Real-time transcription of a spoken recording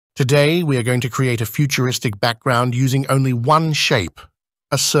Today, we are going to create a futuristic background using only one shape,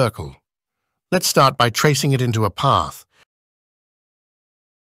 a circle. Let's start by tracing it into a path.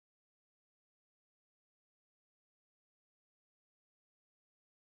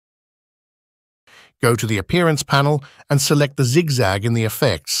 Go to the Appearance panel and select the zigzag in the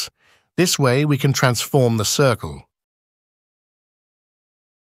effects. This way, we can transform the circle.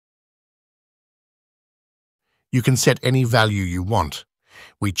 You can set any value you want.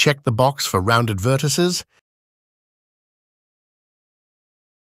 We check the box for rounded vertices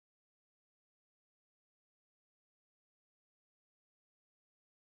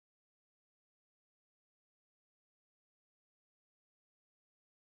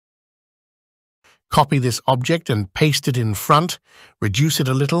Copy this object and paste it in front, reduce it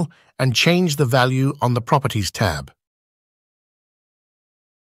a little, and change the value on the Properties tab.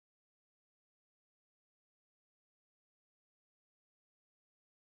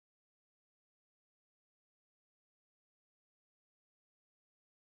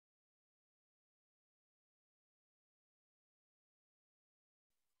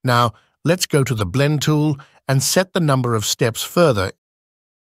 Now, let's go to the Blend tool and set the number of steps further.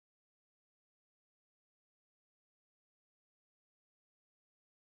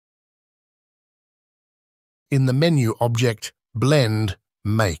 In the menu object, Blend,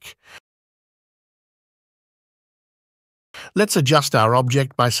 Make. Let's adjust our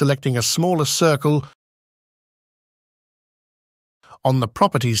object by selecting a smaller circle on the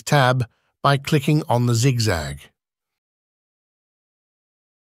Properties tab by clicking on the zigzag.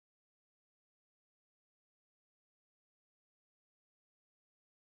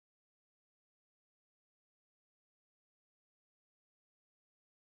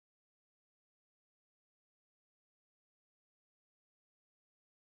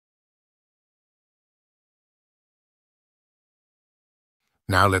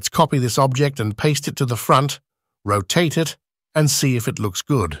 Now let's copy this object and paste it to the front, rotate it, and see if it looks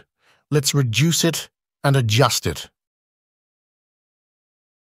good. Let's reduce it and adjust it.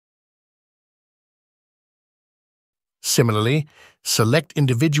 Similarly, select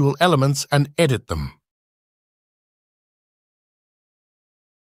individual elements and edit them.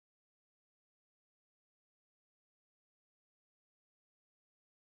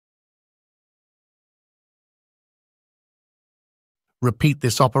 Repeat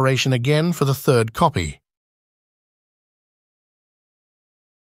this operation again for the third copy.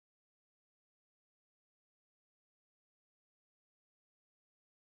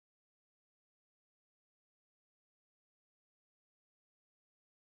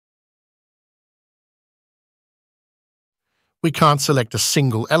 We can't select a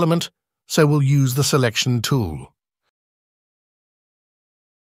single element, so we'll use the Selection tool.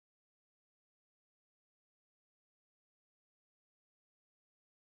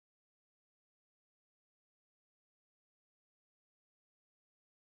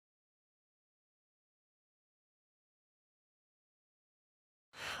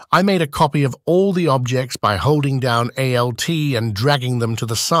 I made a copy of all the objects by holding down Alt and dragging them to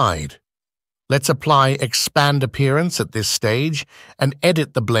the side. Let's apply Expand Appearance at this stage and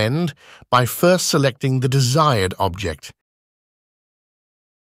edit the blend by first selecting the desired object.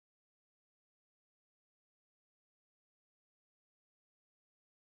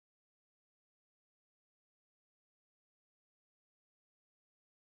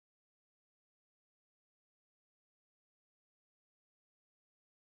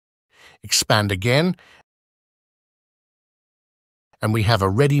 Expand again, and we have a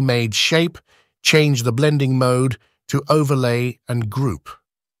ready-made shape. Change the blending mode to Overlay and Group.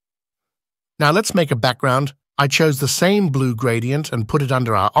 Now let's make a background. I chose the same blue gradient and put it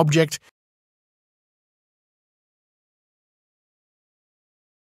under our object.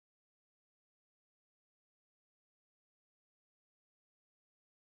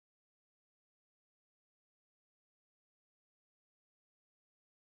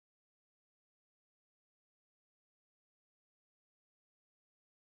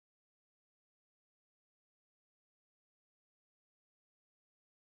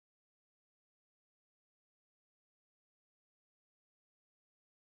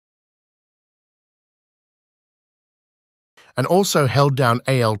 And also held down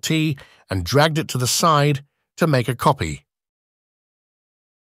Alt and dragged it to the side to make a copy.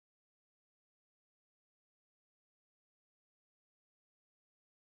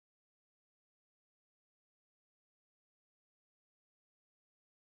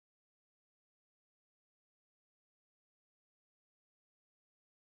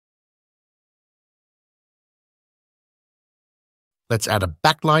 Let's add a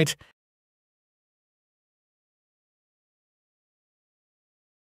backlight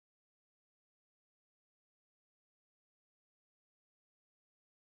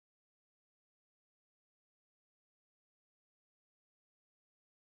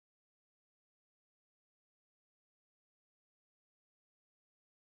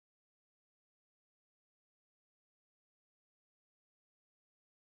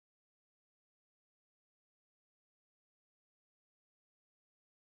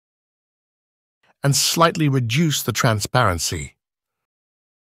and slightly reduce the transparency.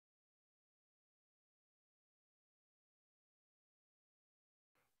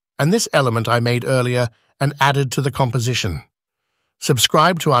 And this element I made earlier and added to the composition.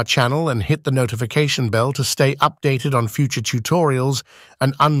 Subscribe to our channel and hit the notification bell to stay updated on future tutorials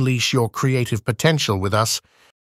and unleash your creative potential with us